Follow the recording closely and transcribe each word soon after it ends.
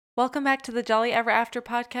Welcome back to the Jolly Ever After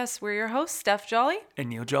podcast. We're your hosts, Steph Jolly. And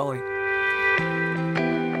Neil Jolly.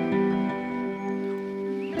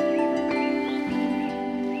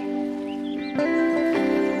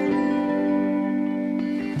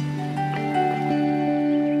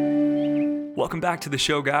 Welcome back to the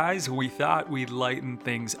show, guys. We thought we'd lighten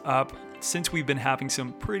things up since we've been having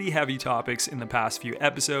some pretty heavy topics in the past few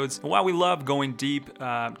episodes. And while we love going deep,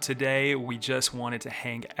 today we just wanted to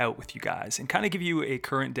hang out with you guys and kind of give you a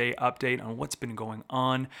current day update on what's been going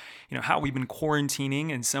on, how we've been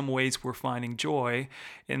quarantining. In some ways, we're finding joy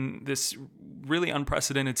in this really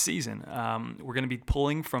unprecedented season. We're going to be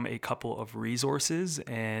pulling from a couple of resources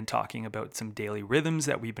and talking about some daily rhythms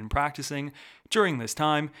that we've been practicing during this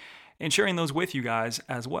time, and sharing those with you guys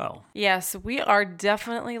as well. Yes, we are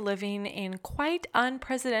definitely living in quite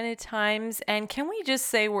unprecedented times. And can we just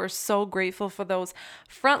say we're so grateful for those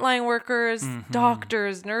frontline workers,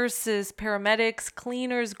 doctors, nurses, paramedics,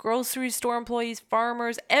 cleaners, grocery store employees,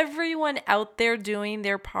 farmers, everyone out there doing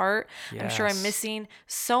their part. Yes. I'm sure I'm missing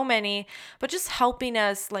so many, but just helping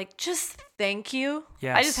us, just thank you.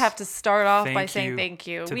 Yes. I just have to start off by saying thank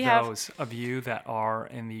you. To those of you that are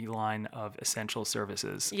in the line of essential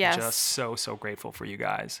services. Yes. Just so grateful for you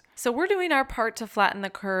guys. So we're doing our part to flatten the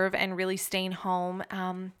curve and really staying home.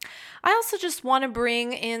 I also just want to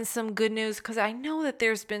bring in some good news because I know that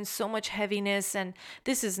there's been so much heaviness, and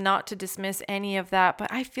this is not to dismiss any of that,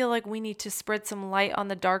 but I feel like we need to spread some light on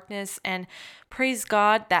the darkness and praise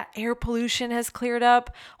God that air pollution has cleared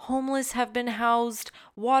up, homeless have been housed,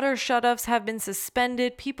 water shutoffs have been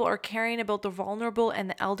suspended, people are caring about the vulnerable and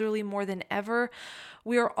the elderly more than ever.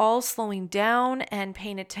 We are all slowing down and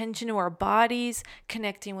paying attention to our bodies,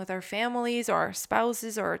 connecting with our families or our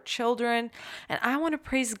spouses or our children. And I want to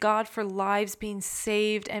praise God for lives being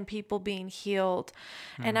saved and people being healed.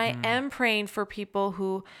 And I am praying for people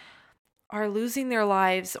who are losing their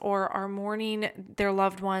lives or are mourning their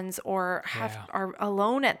loved ones or are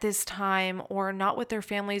alone at this time or not with their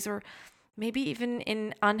families or maybe even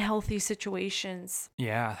in unhealthy situations.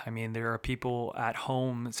 Yeah, there are people at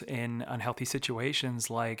homes in unhealthy situations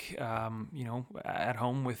at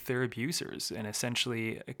home with their abusers, and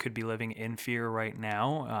essentially it could be living in fear right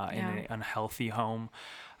now in an unhealthy home.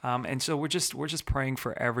 And so we're just praying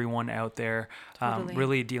for everyone out there, Totally.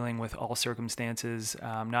 Really dealing with all circumstances.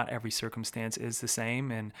 Not every circumstance is the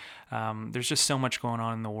same, and there's just so much going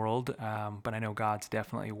on in the world. But I know God's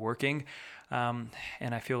definitely working, and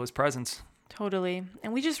I feel His presence. Totally.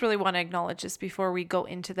 And we just really want to acknowledge this before we go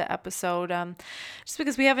into the episode, just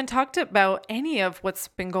because we haven't talked about any of what's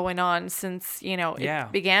been going on since,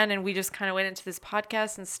 it began, and we just kind of went into this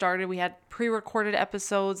podcast and started. We had pre-recorded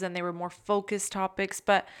episodes and they were more focused topics,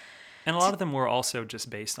 and a lot of them were also just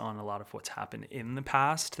based on a lot of what's happened in the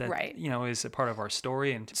past that, is a part of our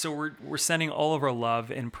story. And so we're sending all of our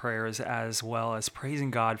love and prayers, as well as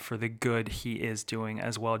praising God for the good He is doing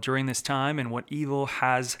as well during this time, and what evil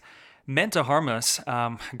has meant to harm us,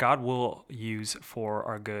 God will use for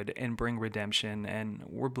our good and bring redemption, and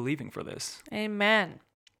we're believing for this. Amen.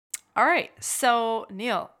 All right. So,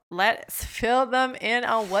 Neil, let's fill them in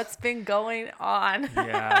on what's been going on.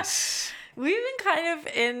 Yes. We've been kind of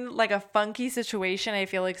in a funky situation, I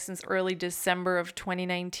feel like, since early December of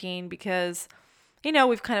 2019 because,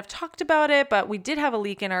 we've kind of talked about it, but we did have a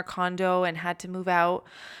leak in our condo and had to move out.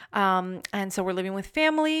 And so we're living with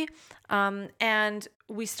family. And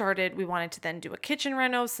we wanted to then do a kitchen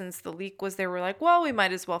reno since the leak was there. We're like, well, we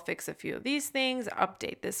might as well fix a few of these things,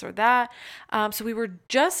 update this or that. So we were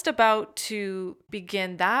just about to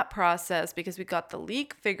begin that process because we got the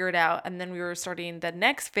leak figured out, and then we were starting the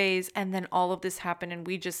next phase, and then all of this happened and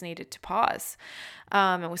we just needed to pause.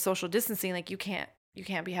 And with social distancing, you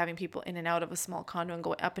can't be having people in and out of a small condo and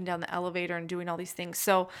going up and down the elevator and doing all these things.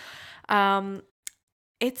 So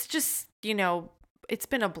it's just, it's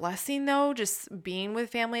been a blessing, though, just being with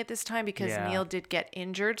family at this time because Neil did get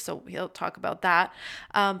injured. So he'll talk about that.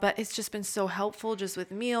 But it's just been so helpful just with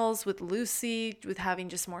meals, with Lucy, with having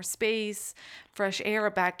just more space, fresh air,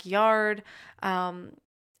 a backyard.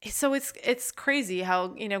 So it's crazy how,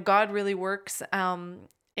 God really works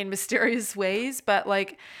in mysterious ways, but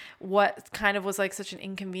what kind of was such an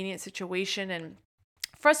inconvenient situation and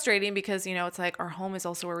frustrating because, it's our home is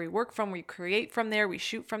also where we work from, we create from there, we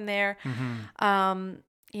shoot from there.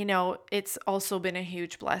 It's also been a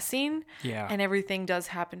huge blessing, and everything does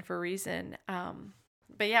happen for a reason.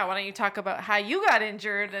 But why don't you talk about how you got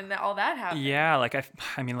injured and all that happened? Yeah,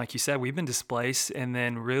 like you said, we've been displaced and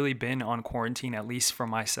then really been on quarantine, at least for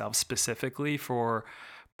myself specifically, for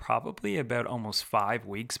probably about almost 5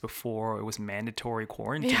 weeks before it was mandatory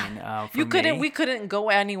quarantine. We couldn't go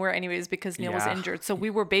anywhere anyways because Neil was injured. So we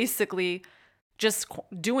were basically just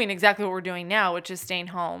doing exactly what we're doing now, which is staying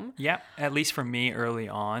home. Yeah, at least for me early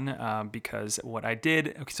on, because what I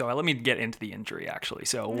did, so let me get into the injury actually.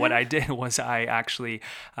 So what I did was I actually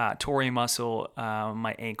tore a muscle,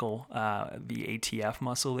 my ankle, the ATF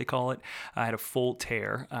muscle, they call it. I had a full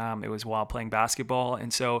tear. It was while playing basketball.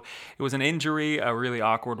 And so it was an injury, a really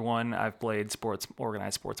awkward one. I've played sports,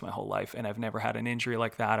 organized sports my whole life, and I've never had an injury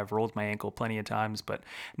like that. I've rolled my ankle plenty of times, but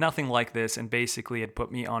nothing like this. And basically it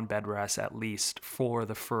put me on bed rest at least for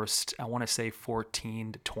the first, I want to say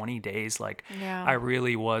 14 to 20 days. Like I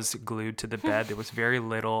really was glued to the bed. There was very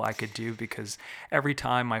little I could do because every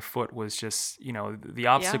time my foot was just, the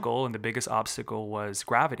obstacle and the biggest obstacle was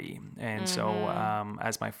gravity. And so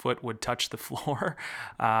as my foot would touch the floor,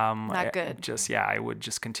 Not good. I would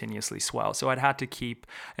just continuously swell. So I'd had to keep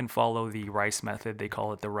and follow the RICE method. They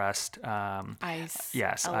call it the rest. Ice.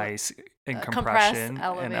 Yes, ice and Compress, compression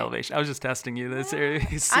elevate. and elevation. I was just testing you this.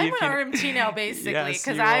 I'm an RMT now, basically, Yes,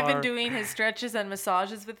 because you I've been are. doing his stretches and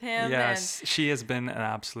massages with him. Yes, she has been an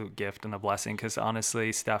absolute gift and a blessing because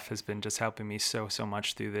honestly, Steph has been just helping me so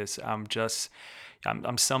much through this.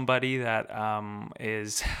 I'm somebody that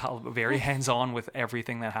is very hands-on with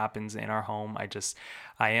everything that happens in our home.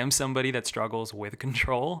 I am somebody that struggles with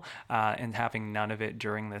control and having none of it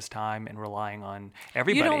during this time and relying on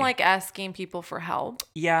everybody. You don't like asking people for help.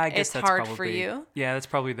 Yeah, I guess It's that's hard probably, for you. Yeah, that's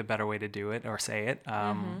probably the better way to do it or say it.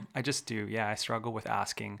 I just do. Yeah, I struggle with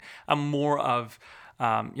asking. I'm more of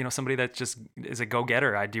somebody that just is a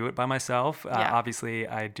go-getter. I do it by myself. Obviously,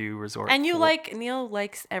 I do resort. And Neil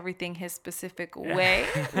likes everything his specific way.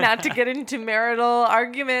 Not to get into marital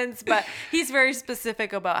arguments, but he's very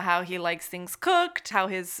specific about how he likes things cooked, how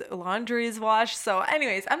his laundry is washed. So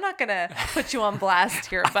anyways, I'm not going to put you on blast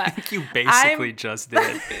here, but I think you basically just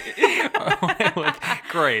did.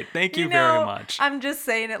 Great. Thank you very much. I'm just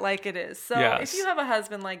saying it like it is. So if you have a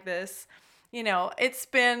husband like this, it's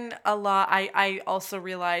been a lot. I also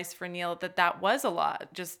realized for Neil that was a lot,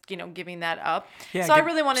 just, giving that up. Yeah, so I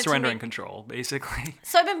really wanted surrendering control, basically.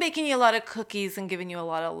 So I've been baking you a lot of cookies and giving you a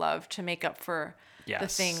lot of love to make up for the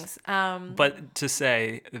things. But to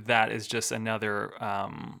say that is just another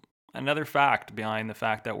fact behind the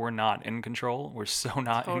fact that we're not in control. We're so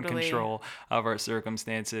not in control of our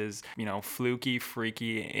circumstances. Fluky,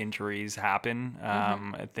 freaky injuries happen.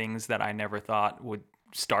 Things that I never thought would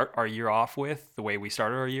start our year off with the way we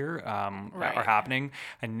started our year are happening.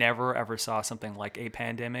 I never ever saw something like a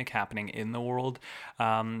pandemic happening in the world.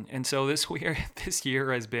 And so this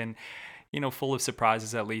year has been full of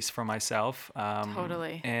surprises, at least for myself.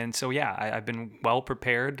 Totally. And so, I've been well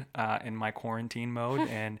prepared in my quarantine mode.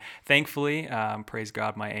 And thankfully, praise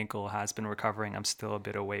God, my ankle has been recovering. I'm still a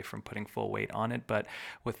bit away from putting full weight on it. But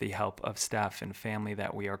with the help of staff and family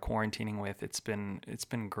that we are quarantining with, it's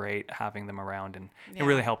been great having them around and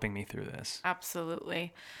really helping me through this.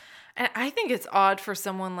 Absolutely. And I think it's odd for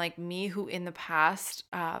someone like me who in the past,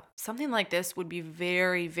 something like this would be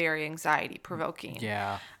very, very anxiety provoking.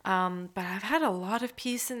 Yeah. But I've had a lot of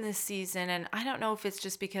peace in this season. And I don't know if it's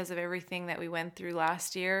just because of everything that we went through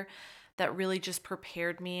last year that really just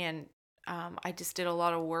prepared me. And I just did a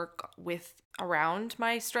lot of work around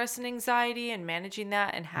my stress and anxiety and managing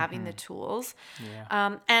that and having the tools.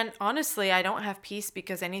 Yeah. And honestly, I don't have peace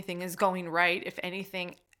because anything is going right. If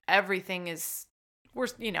anything, everything is...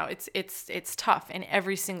 it's tough in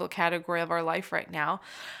every single category of our life right now.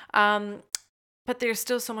 But there's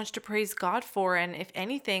still so much to praise God for. And if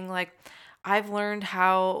anything, like I've learned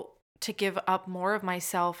how to give up more of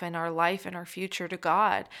myself and our life and our future to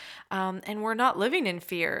God. And we're not living in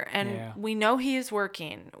fear. And we know He is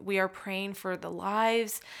working. We are praying for the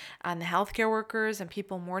lives and the healthcare workers and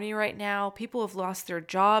people mourning right now. People have lost their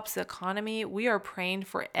jobs, the economy. We are praying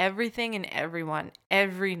for everything and everyone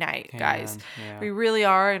every night, guys. Yeah. We really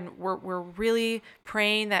are. And we're really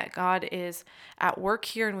praying that God is at work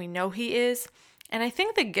here, and we know He is. And I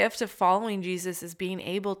think the gift of following Jesus is being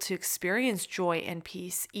able to experience joy and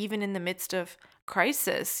peace, even in the midst of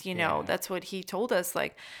crisis. That's what He told us.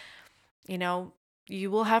 Like,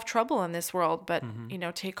 you will have trouble in this world, but,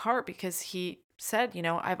 take heart, because He said,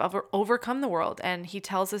 I've overcome the world. And He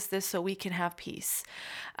tells us this so we can have peace.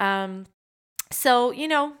 So,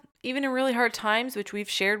 even in really hard times, which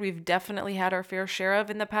we've definitely had our fair share of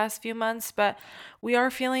in the past few months, but we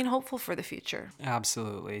are feeling hopeful for the future.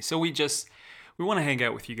 Absolutely. So we want to hang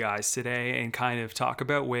out with you guys today and kind of talk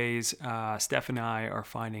about ways Steph and I are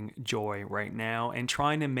finding joy right now and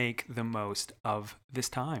trying to make the most of this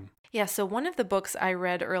time. Yeah, so one of the books I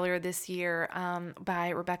read earlier this year by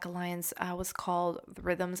Rebecca Lyons was called The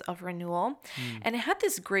Rhythms of Renewal. Mm. And it had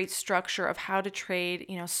this great structure of how to trade,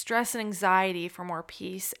 stress and anxiety for more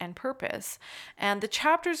peace and purpose. And the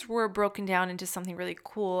chapters were broken down into something really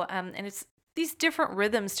cool. And it's these different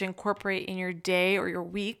rhythms to incorporate in your day or your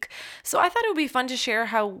week. So I thought it would be fun to share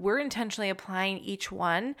how we're intentionally applying each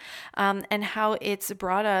one and how it's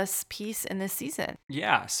brought us peace in this season.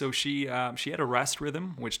 Yeah, so she had a rest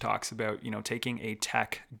rhythm, which talks about taking a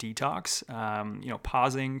tech detox,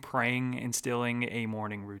 pausing, praying, instilling a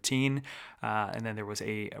morning routine, and then there was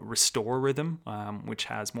a restore rhythm, which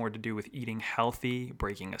has more to do with eating healthy,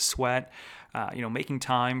 breaking a sweat, making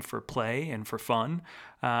time for play and for fun.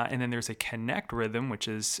 And then there's a connect rhythm, which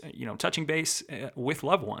is, touching base with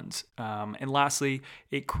loved ones. And lastly,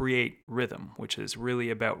 a create rhythm, which is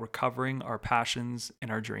really about recovering our passions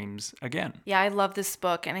and our dreams again. Yeah, I love this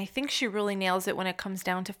book. And I think she really nails it when it comes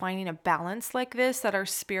down to finding a balance like this that our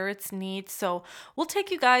spirits need. So we'll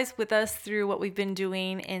take you guys with us through what we've been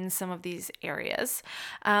doing in some of these areas.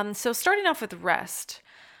 So starting off with rest.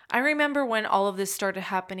 I remember when all of this started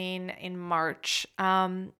happening in March.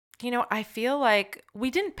 I feel like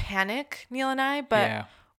we didn't panic, Neil and I, but Yeah.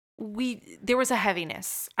 there was a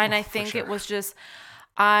heaviness. And I For think it sure. was just,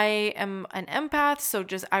 I am an empath. So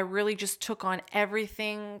I really just took on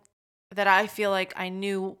everything that I feel like I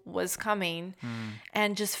knew was coming Mm,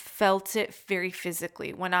 and just felt it very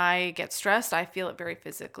physically. When I get stressed, I feel it very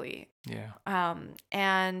physically. yeah.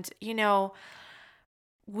 And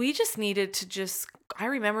we just needed to I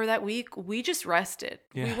remember that week, we just rested.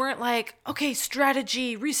 We Yeah. weren't like, okay,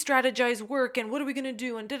 strategy, re-strategize work, and what are we going to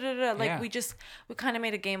do? And da da da. Like, Yeah. we kind of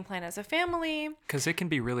made a game plan as a family. Because it can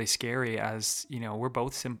be really scary as, we're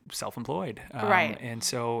both self-employed. Right. And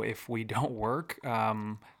so if we don't work, we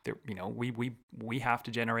have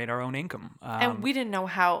to generate our own income. And we didn't know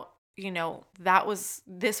how,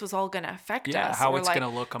 this was all going to affect Yeah, us. how or it's like going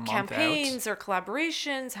to look a month out. campaigns or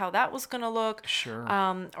collaborations, how that was going to look. Sure.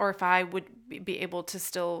 Or if I would be able to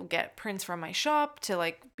still get prints from my shop to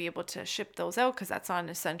like be able to ship those out because that's not an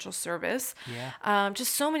essential service. Yeah.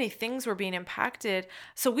 Just so many things were being impacted.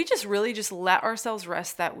 So we just really just let ourselves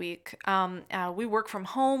rest that week. We work from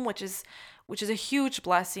home, which is a huge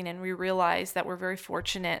blessing, and we realize that we're very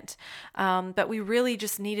fortunate. But we really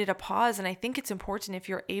just needed a pause, and I think it's important if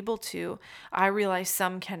you're able to. I realize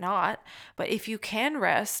some cannot, but if you can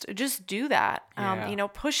rest, just do that. Yeah.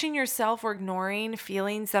 Pushing yourself or ignoring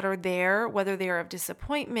feelings that are there, whether they are of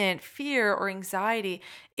disappointment, fear, or anxiety,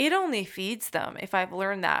 it only feeds them. If I've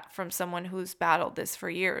learned that from someone who's battled this for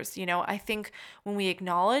years, I think when we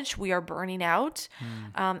acknowledge we are burning out,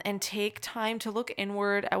 and take time to look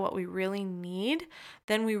inward at what we really need,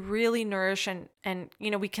 then we really nourish and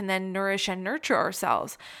we can then nourish and nurture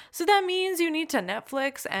ourselves. So that means you need to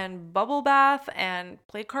Netflix and bubble bath and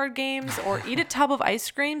play card games or eat a tub of ice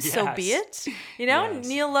cream. So be Yes. it. Yes.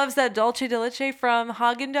 Neil loves that Dolce de Leche from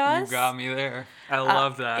Haagen-Dazs. You got me there. I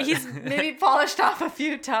love that. He's maybe polished off a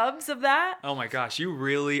few tubs of that. Oh my gosh, you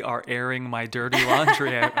really are airing my dirty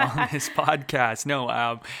laundry out on this podcast.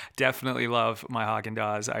 No, definitely love my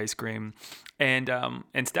Haagen-Dazs ice cream. And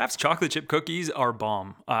Steph's chocolate chip cookies are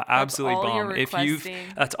bomb. Absolutely all bomb. you're requesting.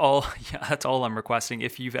 That's all I'm requesting.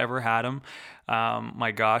 If you've ever had them,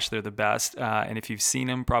 my gosh, they're the best. And if you've seen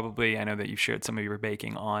them, probably, I know that you've shared some of your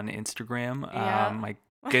baking on Instagram. Yeah. My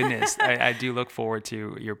goodness, I do look forward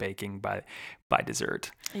to your baking by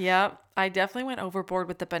dessert. Yep. I definitely went overboard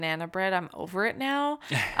with the banana bread. I'm over it now.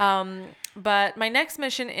 But my next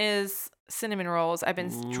mission is cinnamon rolls. I've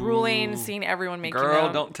been drooling, seeing everyone making Girl,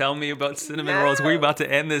 them. don't tell me about cinnamon rolls. We're about to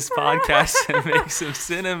end this podcast and make some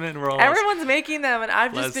cinnamon rolls. Everyone's making them, and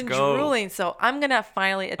I've just Let's been go. drooling. So I'm going to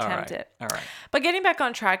finally All attempt right. it. All right. But getting back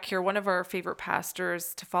on track here, one of our favorite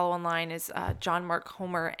pastors to follow online is John Mark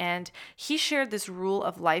Homer, and he shared this Rule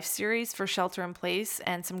of Life series for shelter in place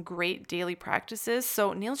and some great daily practices.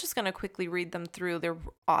 So Neil's just going to quickly read them through. They're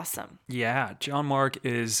awesome. Yeah, John Mark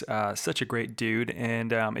is such a great dude.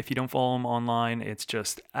 And if you don't follow him online, it's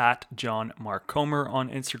just at John Mark Comer on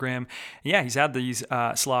Instagram. Yeah, he's had these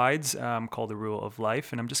slides called the Rule of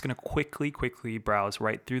Life. And I'm just going to quickly browse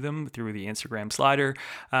right through them through the Instagram slider.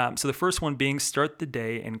 So the first one being start the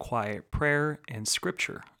day in quiet prayer and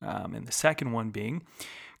scripture. And the second one being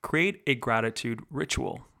create a gratitude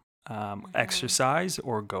ritual, exercise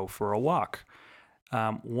or go for a walk.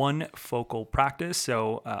 One focal practice.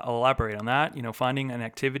 So I'll elaborate on that. Finding an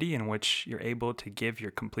activity in which you're able to give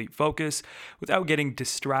your complete focus without getting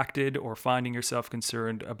distracted or finding yourself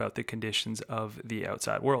concerned about the conditions of the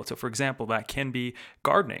outside world. So for example, that can be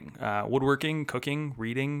gardening, woodworking, cooking,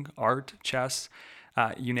 reading, art, chess.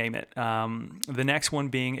 you name it. The next one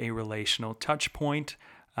being a relational touch point.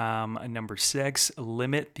 Number 6,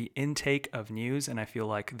 limit the intake of news. And I feel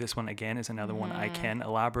like this one, again, is another one I can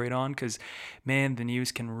elaborate on because, man, the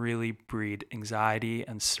news can really breed anxiety,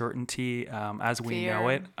 uncertainty, as we know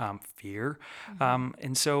it, fear.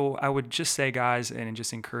 And so I would just say, guys, and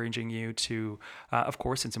just encouraging you to, of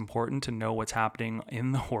course, it's important to know what's happening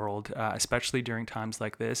in the world, especially during times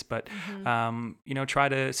like this. But, try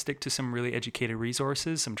to stick to some really educated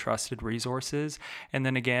resources, some trusted resources. And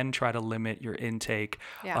then again, try to limit your intake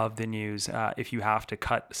of the news. If you have to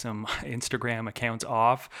cut some Instagram accounts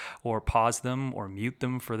off or pause them or mute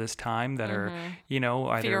them for this time that are,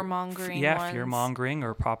 either fear-mongering fear-mongering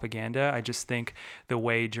or propaganda. I just think the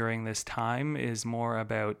way during this time is more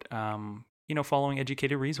about, following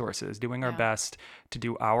educated resources, doing our best to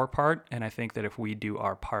do our part. And I think that if we do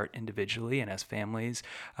our part individually and as families,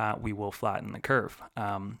 we will flatten the curve.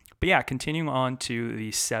 But yeah, continuing on to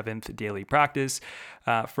the 7th daily practice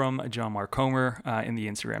from John Mark Comer in the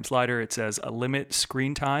Instagram slider, it says, limit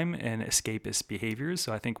screen time and escapist behaviors.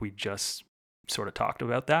 So I think we just sort of talked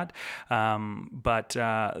about that. But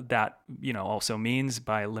that, also means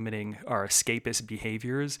by limiting our escapist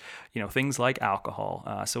behaviors, things like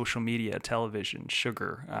alcohol, social media, television,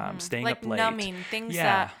 sugar, staying like up late. Numbing, things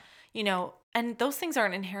that, and those things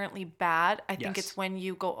aren't inherently bad. I think it's when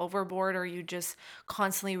you go overboard or you just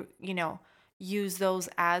constantly, use those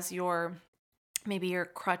as maybe your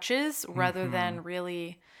crutches rather than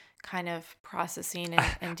really kind of processing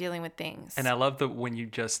and dealing with things. And I love that when you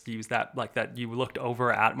just use that, like that, you looked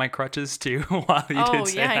over at my crutches too while you did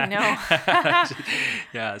say that. I know.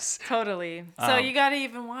 Yes. Totally. So you got to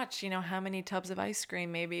even watch, how many tubs of ice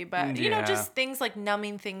cream maybe, but just things like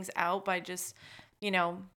numbing things out by just,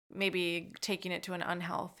 maybe taking it to an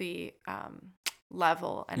unhealthy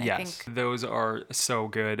level. And I think those are so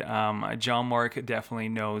good. John Mark definitely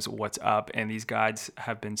knows what's up, and these guides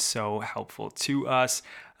have been so helpful to us.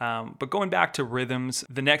 But going back to rhythms,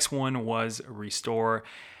 the next one was restore.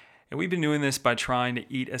 And we've been doing this by trying to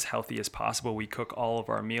eat as healthy as possible. We cook all of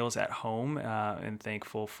our meals at home, and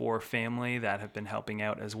thankful for family that have been helping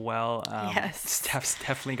out as well. Steph's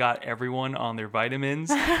definitely got everyone on their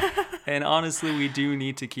vitamins. And honestly, we do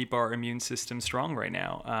need to keep our immune system strong right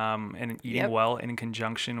now. And eating well in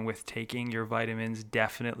conjunction with taking your vitamins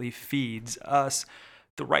definitely feeds us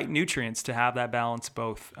the right nutrients to have that balance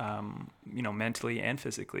both, mentally and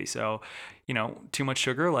physically. So, too much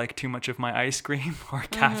sugar, like too much of my ice cream or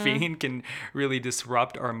caffeine can really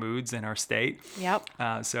disrupt our moods and our state.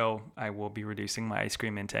 So I will be reducing my ice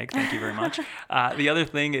cream intake. Thank you very much. The other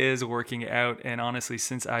thing is working out. And honestly,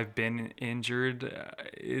 since I've been injured,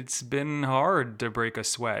 it's been hard to break a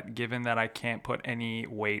sweat, given that I can't put any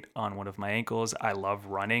weight on one of my ankles. I love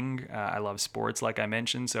running. I love sports, like I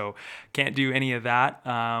mentioned, so can't do any of that.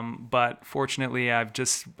 But fortunately, I've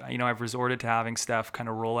just, I've resorted to having Steph kind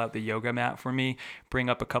of roll out the yoga mat for me, bring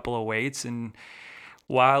up a couple of weights, and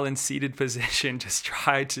while in seated position, just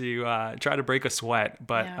try to break a sweat.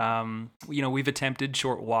 But, we've attempted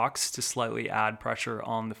short walks to slightly add pressure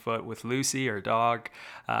on the foot with Lucy, our dog.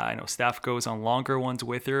 I know Steph goes on longer ones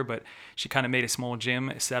with her, but she kind of made a small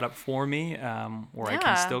gym set up for me where I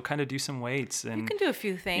can still kind of do some weights. And you can do a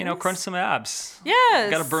few things. Crunch some abs.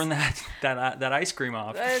 Yes. Got to burn that ice cream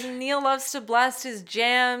off. Neil loves to blast his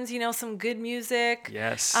jams, some good music.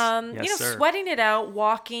 Yes. Sir. Sweating it out,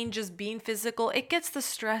 walking, just being physical, it gets the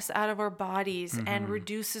stress out of our bodies and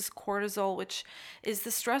reduces cortisol, which is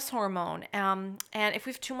the stress hormone. And if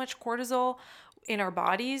we have too much cortisol in our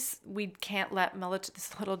bodies, we can't let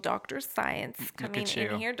this little Dr. Science coming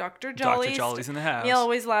in here. Dr. Jolly's. Dr. Jolly's in the house. Neil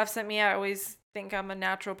always laughs at me. I always think I'm a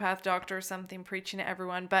naturopath doctor or something preaching to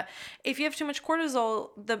everyone. But if you have too much cortisol,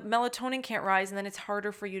 the melatonin can't rise, and then it's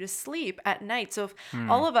harder for you to sleep at night. So if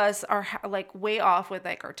all of us are like way off with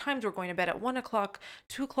like our times, we're going to bed at 1 o'clock,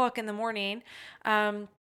 2 o'clock in the morning, and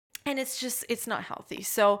it's not healthy.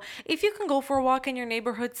 So if you can go for a walk in your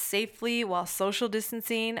neighborhood safely while social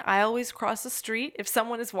distancing, I always cross the street. If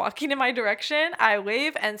someone is walking in my direction, I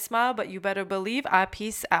wave and smile, but you better believe I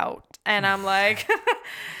peace out. And I'm like,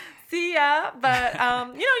 see ya. But,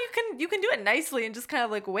 you can do it nicely and just kind of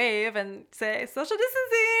like wave and say social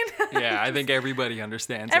distancing. Yeah, I think everybody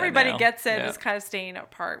understands Everybody gets it. It's kind of staying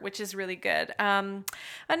apart, which is really good.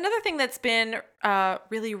 Another thing that's been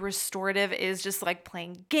really restorative is just like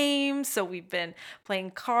playing games. So we've been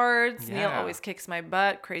playing cards. Neil always kicks my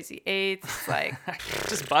butt. Crazy Eights. Like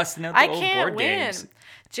just busting out the old board games.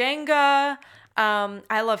 Jenga.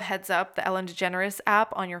 I love Heads Up, the Ellen DeGeneres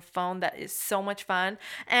app on your phone. That is so much fun.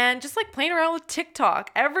 And just like playing around with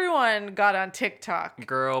TikTok. Everyone got on TikTok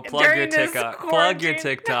Girl, plug your during this TikTok. Plug your quarantine.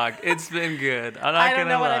 TikTok. It's been good. I'm I not don't gonna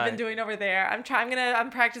know what I've been lie. doing over there. I'm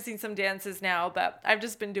practicing some dances now, but I've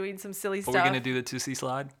just been doing some silly Are stuff. we gonna do the 2C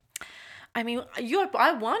slide? I mean,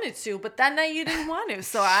 I wanted to, but that night you didn't want to,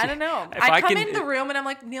 so I don't know. If I I come can- in the room and I'm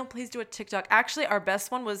like, Neil, please do a TikTok. Actually, our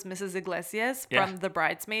best one was Mrs. Iglesias Yeah. from the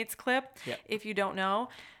Bridesmaids clip. Yeah. If you don't know,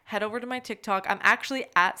 head over to my TikTok. I'm actually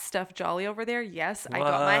at Steph Jolly over there. Yes, I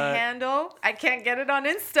got my What? handle. I can't get it on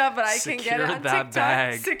Insta, but I can get Secure it on that TikTok.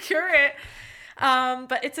 bag. Secure it.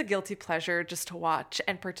 But it's a guilty pleasure just to watch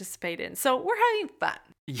and participate in. So we're having fun.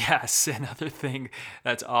 Yes, another thing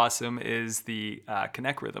that's awesome is the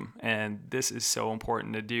Connect Rhythm, and this is so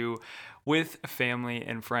important to do with family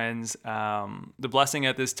and friends. The blessing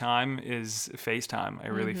at this time is FaceTime. I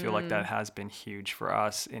really feel like that has been huge for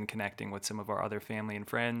us in connecting with some of our other family and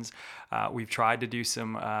friends. We've tried to do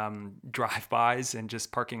some drive-bys and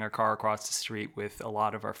just parking our car across the street with a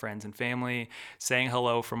lot of our friends and family, saying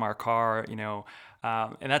hello from our car,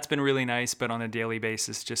 and that's been really nice. But on a daily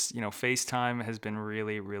basis, just, FaceTime has been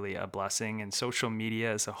really, really a blessing, and social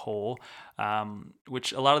media as a whole,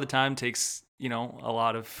 which a lot of the time takes, a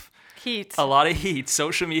lot of Heat. heat.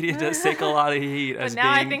 Social media does take a lot of heat. But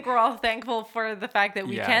now I think we're all thankful for the fact that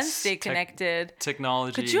we can Yes, stay connected.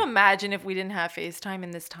 technology. Could you imagine if we didn't have FaceTime in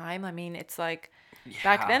this time? I mean, it's like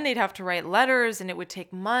back Yeah. then they'd have to write letters and it would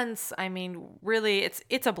take months. I mean, really,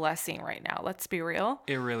 it's a blessing right now. Let's be real.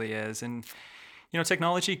 It really is. And,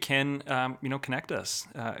 technology can, connect us.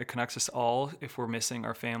 It connects us all. If we're missing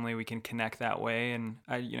our family, we can connect that way. And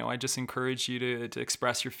I just encourage you to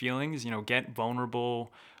express your feelings, get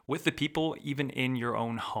vulnerable with the people, even in your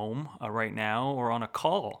own home right now, or on a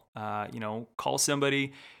call. Call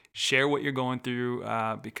somebody, share what you're going through,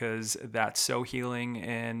 because that's so healing.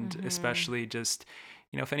 And especially just,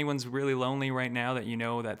 if anyone's really lonely right now that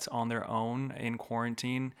that's on their own in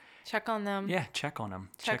quarantine, Check on them. yeah, check on them.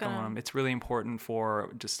 Check on 'em. It's really important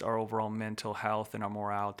for just our overall mental health and our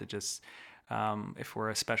morale to just,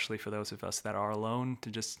 especially for those of us that are alone, to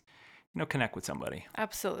just, connect with somebody.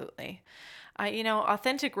 Absolutely.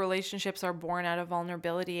 Authentic relationships are born out of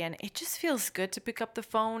vulnerability, and it just feels good to pick up the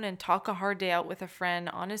phone and talk a hard day out with a friend.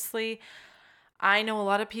 Honestly, I know a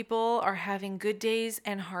lot of people are having good days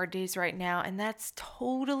and hard days right now, and that's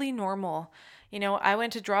totally normal. I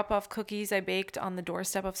went to drop off cookies I baked on the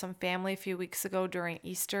doorstep of some family a few weeks ago during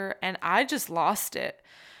Easter, and I just lost it.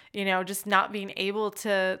 Just not being able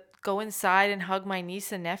to go inside and hug my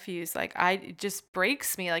niece and nephews. It just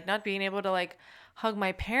breaks me, like not being able to hug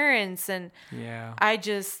my parents. And Yeah.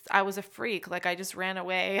 I was a freak. I just ran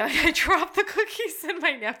away. I dropped the cookies and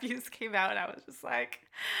my nephews came out and I was just like,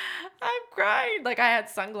 I'm crying. I had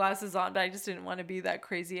sunglasses on, but I just didn't want to be that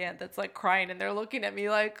crazy aunt that's crying and they're looking at me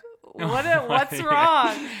like, what's Yeah.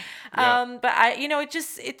 wrong? Yeah. But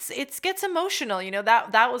it gets emotional,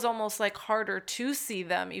 that was almost harder to see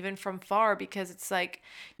them even from far, because it's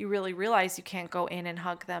you really realize you can't go in and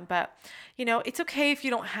hug them. But it's okay if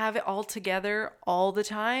you don't have it all together all the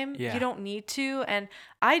time. Yeah. You don't need to. And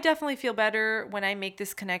I definitely feel better when I make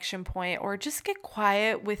this connection point, or just get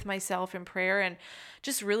quiet with myself in prayer and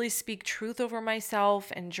just really speak truth over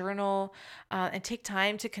myself and journal, and take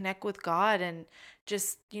time to connect with God. And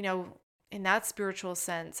just, in that spiritual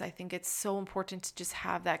sense, I think it's so important to just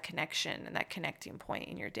have that connection and that connecting point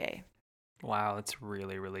in your day. Wow, that's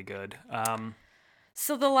really, really good.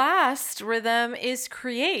 So the last rhythm is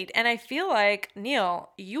create. And I feel like,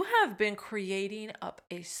 Neil, you have been creating up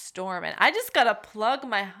a storm. And I just got to plug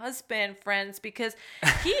my husband, friends, because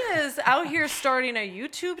he is out here starting a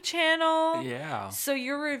YouTube channel. Yeah. So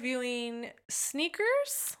you're reviewing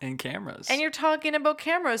sneakers And cameras. and you're talking about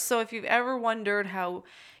cameras. So if you've ever wondered how,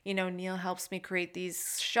 Neil helps me create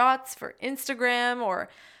these shots for Instagram, or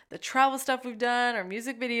the travel stuff we've done, or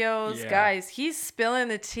music videos, Yeah. guys, he's spilling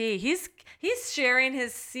the tea. He's sharing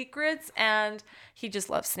his secrets, and he just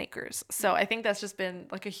loves sneakers. So I think that's just been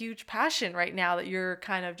a huge passion right now that you're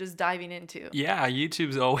kind of just diving into. Yeah,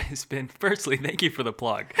 YouTube's always been. Firstly, thank you for the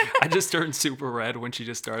plug. I just turned super red when she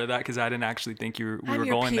just started that, because I didn't actually think we I'm were your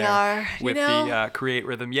going PR, there you with know? the Create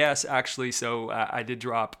Rhythm. Yes, actually. So I did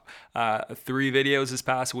drop 3 videos this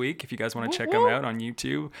past week. If you guys want to check them Woo-woo. out on YouTube,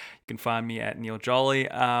 you can find me at Neil Jolly.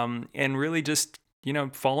 And really just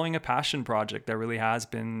following a passion project that really has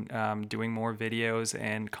been doing more videos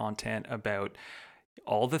and content about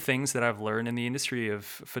all the things that I've learned in the industry of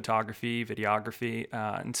photography, videography.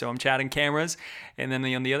 And so I'm chatting cameras. And then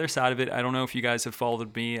on the other side of it, I don't know if you guys have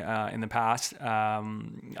followed me in the past.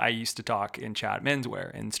 I used to talk and chat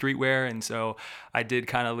menswear and streetwear. And so I did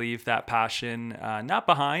kind of leave that passion, not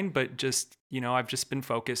behind, but just, I've just been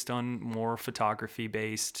focused on more photography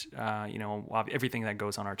based, everything that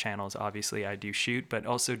goes on our channels. Obviously I do shoot, but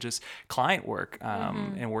also just client work,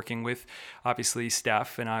 and working with, obviously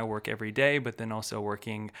Steph and I work every day, but then also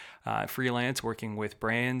working freelance, working with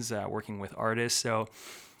brands, working with artists. So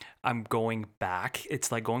I'm going back.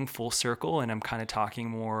 It's like going full circle, and I'm kind of talking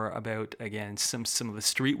more about, again, some of the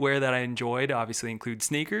streetwear that I enjoyed. Obviously, include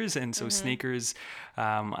sneakers, and so sneakers,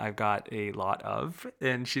 I've got a lot of.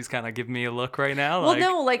 And she's kind of giving me a look right now. Well,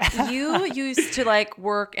 no, like you used to like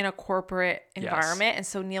work in a corporate Yes. environment, and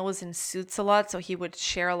so Neil was in suits a lot, so he would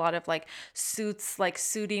share a lot of like suits, like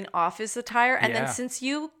suiting office attire. And then Yeah. since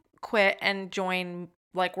you quit and joined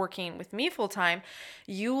like working with me full time,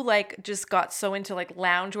 you like just got so into like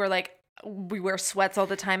lounge where like we wear sweats all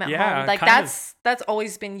the time at Yeah, home. Like kind of. that's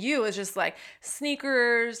always been you. It's just like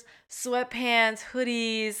sneakers, sweatpants,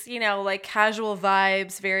 hoodies, like casual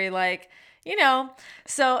vibes, very like,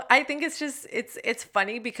 so I think it's just it's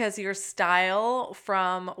funny because your style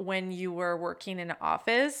from when you were working in an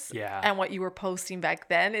office Yeah. and what you were posting back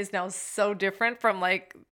then is now so different from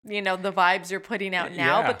like the vibes you're putting out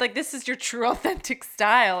now. Yeah. But like this is your true authentic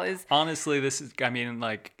style is Honestly,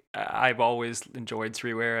 I've always enjoyed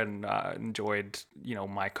streetwear and enjoyed,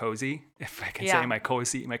 my cozy, if I can Yeah. say,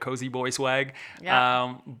 my cozy boy swag.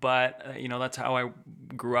 Yeah. But that's how I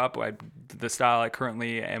grew up. The style I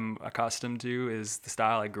currently am accustomed to is the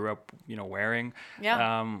style I grew up, wearing.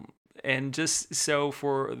 Yeah. And just so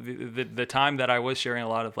for the time that I was sharing a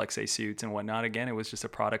lot of, like, say, suits and whatnot, again, it was just a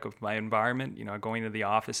product of my environment, going to the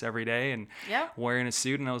office every day and Yeah. wearing a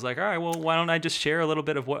suit. And I was like, all right, well, why don't I just share a little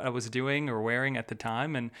bit of what I was doing or wearing at the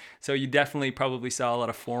time? And so you definitely probably saw a lot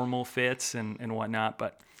of formal fits and whatnot,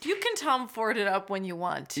 but You can Tom Ford it up when you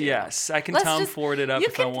want to. yes, I can Let's Tom just- Ford it up you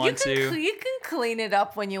if can, I want you can, to. You can clean it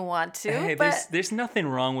up when you want to. Hey, but there's nothing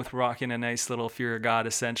wrong with rocking a nice little Fear of God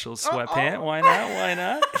Essentials Oh, sweatpant. oh. Why not? Why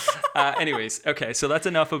not? Anyways, okay, so that's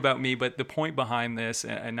enough about me. But the point behind this,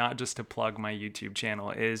 and not just to plug my YouTube channel,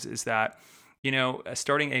 is that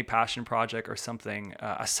starting a passion project or something,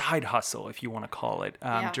 a side hustle, if you want to call it,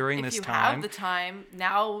 during if this you time. have the time,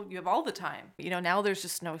 now you have all the time. Now there's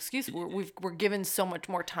just no excuse. We're given so much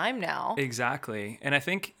more time now. Exactly. And I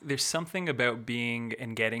think there's something about being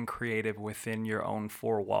and getting creative within your own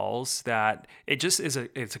four walls that it just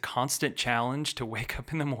it's a constant challenge to wake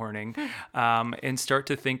up in the morning and start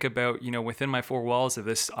to think about, within my four walls of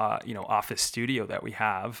this, office studio that we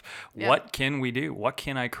have, Yeah. what can we do? What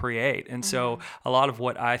can I create? And so a lot of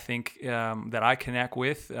what I think that I connect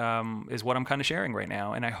with is what I'm kind of sharing right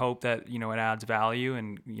now. And I hope that, it adds value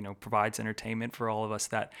and, provides entertainment for all of us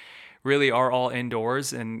that really are all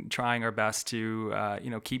indoors and trying our best to,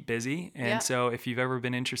 keep busy. And Yeah. so if you've ever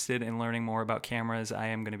been interested in learning more about cameras, I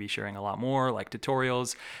am going to be sharing a lot more, like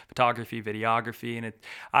tutorials, photography, videography. And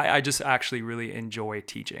I just actually really enjoy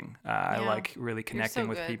teaching. I Yeah. like really connecting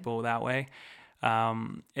with good. people that way.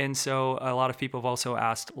 And so a lot of people have also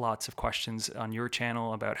asked lots of questions on your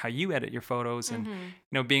channel about how you edit your photos. And,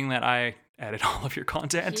 being that I edit all of your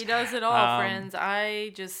content. He does it all, friends.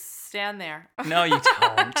 I just stand there. No, you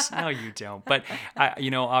don't. No, you don't. But,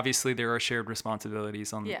 obviously there are shared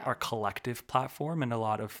responsibilities on Yeah. our collective platform, and a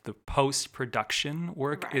lot of the post-production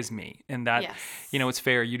work Right. is me. And that, Yes. it's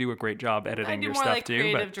fair. You do a great job I editing do your more stuff like too.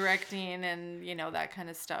 creative directing and that kind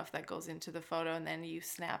of stuff that goes into the photo, and then you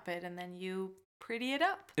snap it and then you pretty it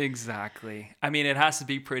up. Exactly. I mean, it has to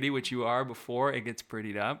be pretty, which you are, before it gets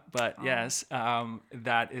prettied up. But yes,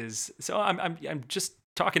 that is. So I'm just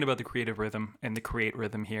talking about the creative rhythm and the create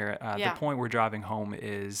rhythm here. Yeah. The point we're driving home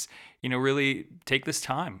is, really take this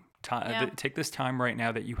time. Yeah. Take this time right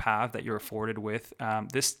now that you have, that you're afforded with.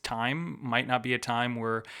 This time might not be a time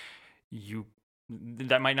where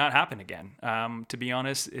that might not happen again. To be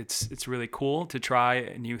honest, it's really cool to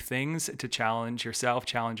try new things, to challenge yourself,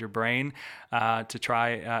 challenge your brain, to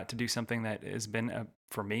try to do something that has been,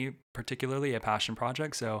 for me particularly, a passion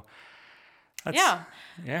project. So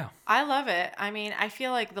yeah. I love it. I mean, I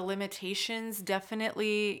feel like the limitations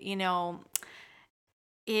definitely,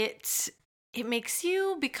 it makes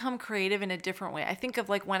you become creative in a different way. I think of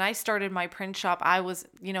like when I started my print shop, I was,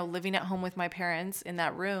 living at home with my parents in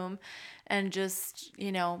that room and just,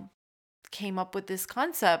 came up with this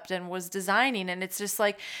concept and was designing. And it's just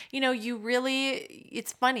like,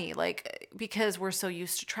 it's funny, like, because we're so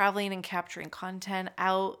used to traveling and capturing content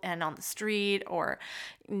out and on the street or,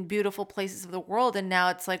 in beautiful places of the world, and now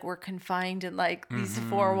it's like we're confined in like these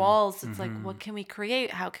four walls. It's like, what can we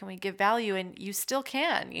create? How can we give value? And you still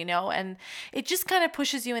can, and it just kind of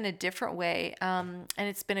pushes you in a different way. And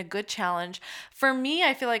it's been a good challenge for me.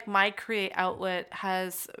 I feel like my create outlet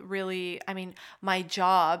has really, I mean, my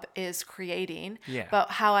job is creating, Yeah. but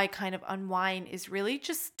how I kind of unwind is really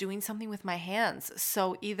just doing something with my hands.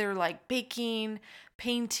 So either like baking,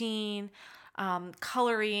 painting,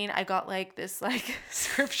 coloring. I got like this like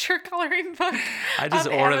scripture coloring book. I just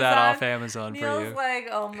off ordered that Amazon. off Amazon for Neil's you. like,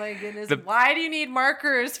 oh my goodness, why do you need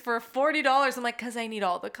markers for $40? I'm like, because I need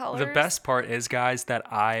all the colors. The best part is, guys, that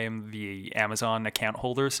I am the Amazon account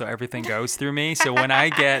holder, so everything goes through me. So when I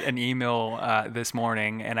get an email this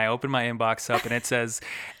morning and I open my inbox up and it says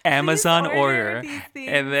Amazon order,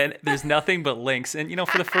 and then there's nothing but links. And,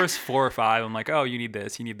 for the first 4 or 5, I'm like, oh, you need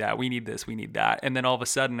this, you need that, we need this, we need that. And then all of a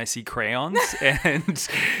sudden I see crayons and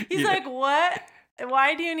he's like, what?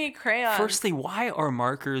 Why do you need crayons? Firstly, why are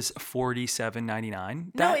markers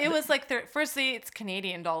 $47.99? No, it was like, firstly, it's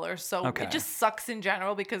Canadian dollars. So Okay. it just sucks in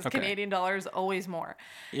general because Canadian dollars always more.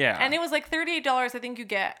 Yeah. And it was like $38. I think you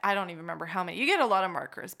get, I don't even remember how many. You get a lot of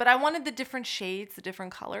markers. But I wanted the different shades, the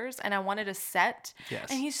different colors, and I wanted a set. Yes.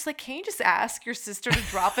 And he's just like, can you just ask your sister to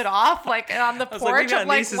drop it off like on the I was porch like, of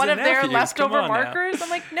like one of their nephews. leftover Come on now. markers? I'm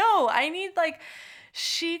like, no, I need like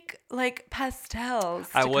chic like pastels.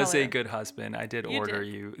 I to was color. a good husband. I did order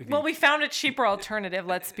you. Well, we found a cheaper alternative.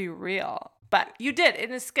 Let's be real. But you did,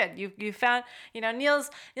 and it's good. You found, Neil's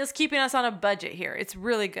keeping us on a budget here. It's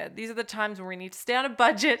really good. These are the times when we need to stay on a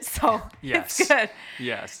budget, so Yes. it's good.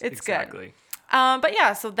 Yes, It's exactly. good. But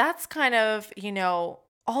yeah, so that's kind of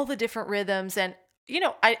all the different rhythms, and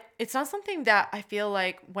it's not something that I feel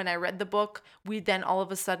like when I read the book, we then all of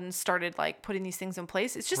a sudden started like putting these things in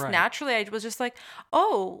place. It's just Right. naturally, I was just like,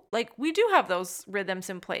 oh, like we do have those rhythms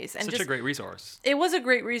in place. And Such a great resource. it was a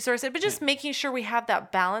great resource, but just making sure we have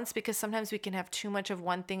that balance, because sometimes we can have too much of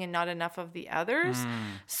one thing and not enough of the others.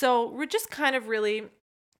 So we're just kind of really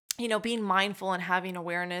being mindful and having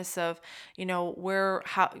awareness of,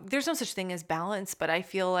 how there's no such thing as balance, but I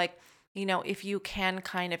feel like, if you can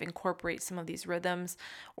kind of incorporate some of these rhythms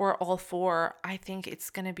or all four, I think it's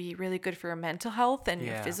going to be really good for your mental health and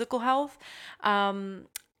your physical health.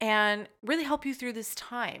 And really help you through this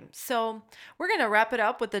time. So we're going to wrap it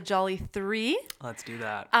up with the Jolly 3. Let's do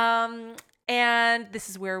that. And this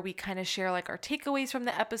is where we kind of share like our takeaways from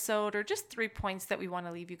the episode, or just 3 points that we want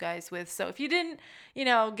to leave you guys with. So if you didn't,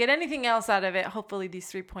 get anything else out of it, hopefully these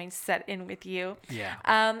 3 points set in with you.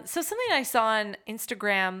 Yeah. So something I saw on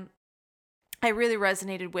Instagram I really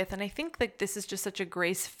resonated with, and I think that this is just such a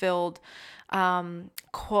grace-filled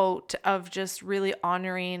quote of just really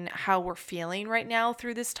honoring how we're feeling right now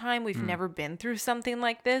through this time. We've never been through something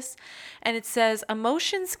like this. And it says,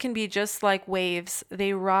 emotions can be just like waves.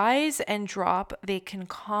 They rise and drop. They can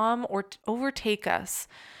calm or overtake us.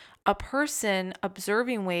 A person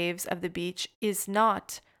observing waves of the beach is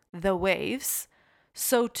not the waves.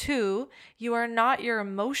 So too, you are not your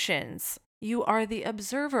emotions. You are the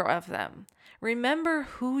observer of them. Remember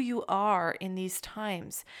who you are in these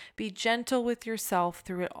times. Be gentle with yourself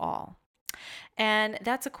through it all. And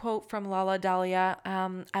that's a quote from Lala Dahlia.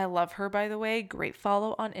 I love her, by the way. Great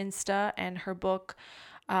follow on Insta. And her book,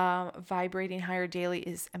 Vibrating Higher Daily,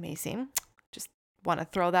 is amazing. Just want to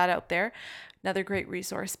throw that out there. Another great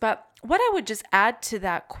resource. But what I would just add to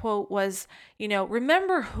that quote was,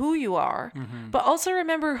 remember who you are, but also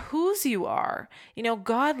remember whose you are.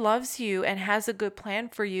 God loves you and has a good plan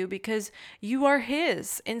for you because you are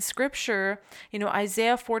his. In scripture,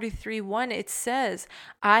 Isaiah 43:1, it says,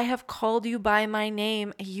 I have called you by my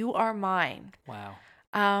name. You are mine. Wow.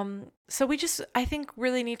 So we just, I think,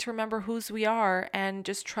 really need to remember whose we are and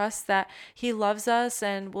just trust that he loves us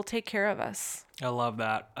and will take care of us. I love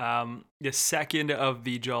that. The second of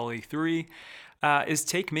the Jolly 3 is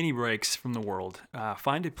take mini breaks from the world.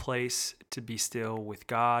 Find a place to be still with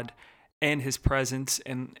God and his presence,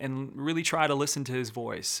 and really try to listen to his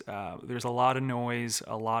voice. There's a lot of noise,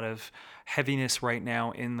 a lot of heaviness right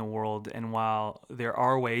now in the world. And while there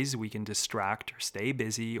are ways we can distract or stay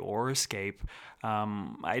busy or escape,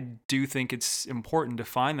 I do think it's important to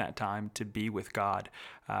find that time to be with God.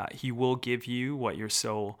 He will give you what your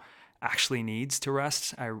soul actually needs to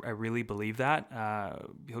rest. I really believe that.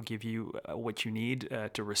 He'll give you what you need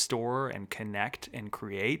to restore and connect and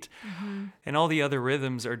create. And all the other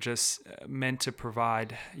rhythms are just meant to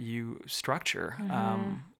provide you structure.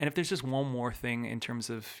 And if there's just one more thing in terms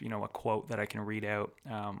of, a quote that I can read out,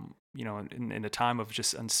 in a time of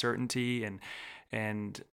just uncertainty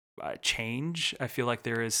and change. I feel like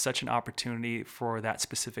there is such an opportunity for that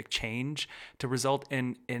specific change to result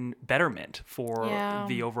in betterment for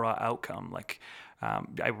the overall outcome. Like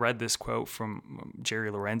I read this quote from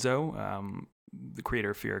Jerry Lorenzo, the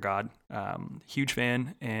creator of Fear of God, huge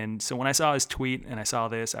fan. And so when I saw his tweet and I saw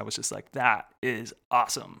this, I was just like, that is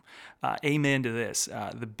awesome. Amen to this.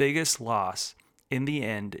 The biggest loss in the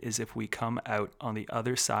end is if we come out on the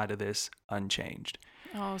other side of this unchanged.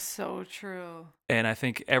 Oh, so true. And I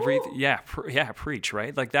think preach,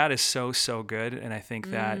 right? Like that is so, so good. And I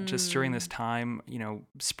think that just during this time,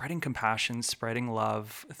 spreading compassion, spreading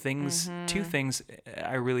love, two things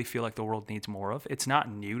I really feel like the world needs more of. It's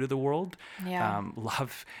not new to the world. Yeah.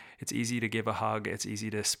 Love, it's easy to give a hug. It's easy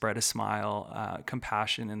to spread a smile,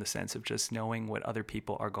 compassion in the sense of just knowing what other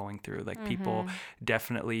people are going through. Like people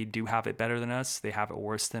definitely do have it better than us. They have it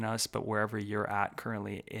worse than us, but wherever you're at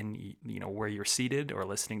currently in, where you're seated or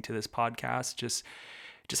listening to this podcast, just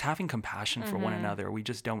having compassion for one another. We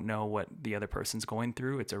just don't know what the other person's going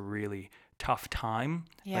through. It's a really tough time.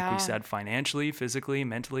 Yeah. Like we said, financially, physically,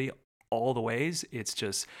 mentally, all the ways. It's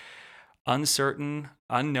just uncertain,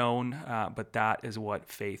 unknown, but that is what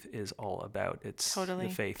faith is all about. It's totally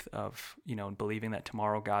the faith of, believing that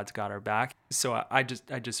tomorrow God's got our back. So I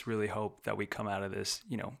just really hope that we come out of this,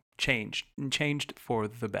 changed for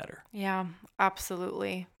the better. Yeah,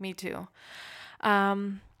 absolutely. Me too.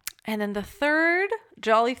 And then the third,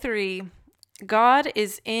 Jolly 3, God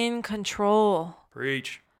is in control.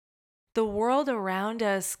 Preach. The world around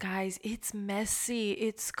us, guys, it's messy,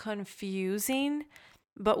 it's confusing,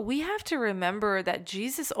 but we have to remember that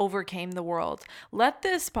Jesus overcame the world. Let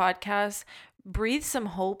this podcast breathe some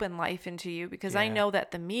hope and life into you, because I know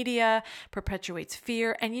that the media perpetuates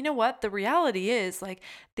fear. And you know what? The reality is, like,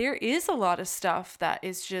 there is a lot of stuff that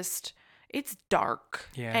is just, it's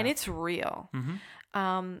dark and it's real.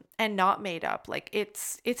 And not made up. Like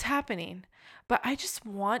it's happening. But I just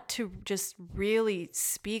want to just really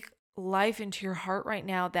speak life into your heart right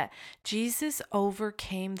now that Jesus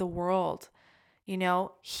overcame the world.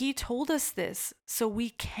 He told us this so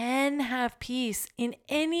we can have peace in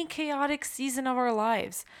any chaotic season of our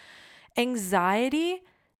lives. Anxiety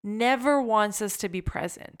never wants us to be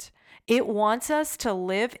present. It wants us to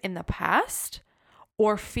live in the past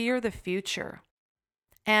or fear the future.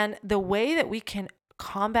 And the way that we can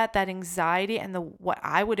combat that anxiety and what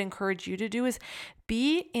I would encourage you to do is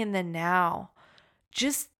be in the now.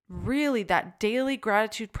 Just really that daily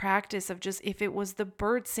gratitude practice of just, if it was the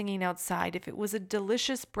birds singing outside, if it was a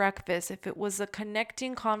delicious breakfast, if it was a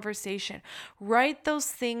connecting conversation, write those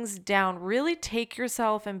things down. Really take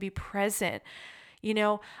yourself and be present.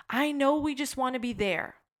 I know we just want to be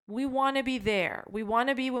there. We want to be there. We want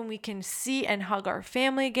to be when we can see and hug our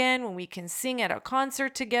family again, when we can sing at a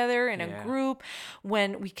concert together in a group,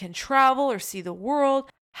 when we can travel or see the world.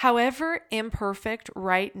 However imperfect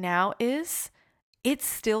right now is, it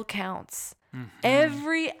still counts.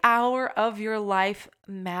 Every hour of your life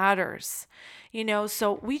matters.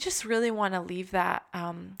 So we just really want to leave that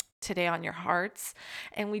today on your hearts.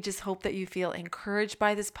 And we just hope that you feel encouraged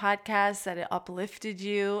by this podcast, that it uplifted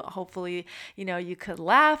you. Hopefully, you could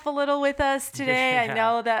laugh a little with us today. I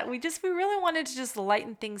know that we really wanted to just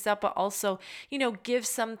lighten things up, but also, give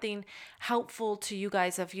something helpful to you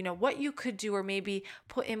guys of, what you could do or maybe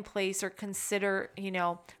put in place or consider,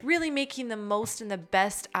 really making the most and the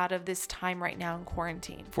best out of this time right now in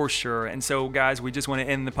quarantine. For sure. And so, guys, we just want to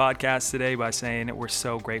end the podcast today by saying that we're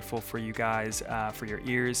so grateful for you guys, for your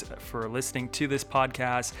ears, for listening to this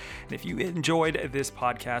podcast. And if you enjoyed this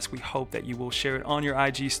podcast, we hope that you will share it on your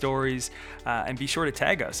IG stories, and be sure to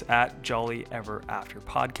tag us at Jolly Ever After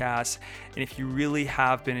Podcast. And if you really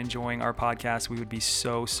have been enjoying our podcast, we would be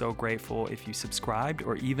so, so grateful if you subscribed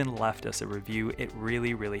or even left us a review. It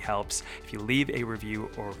really, really helps if you leave a review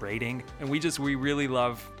or rating. And we really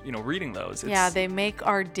love, reading those. They make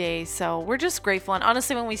our day. So we're just grateful. And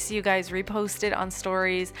honestly, when we see you guys repost it on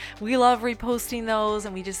stories, we love reposting those,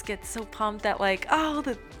 and we just get so pumped that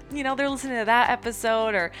they're listening to that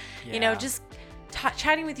episode, or just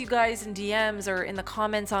chatting with you guys in DMs or in the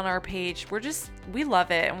comments on our page. We love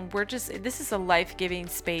it, and this is a life-giving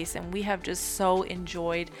space, and we have just so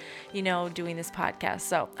enjoyed doing this podcast.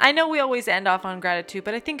 So I know we always end off on gratitude,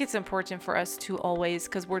 but I think it's important for us to always,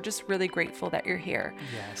 because we're just really grateful that you're here.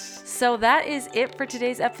 Yes. So that is it for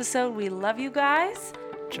today's episode. We love you guys.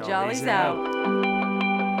 Jolly's out.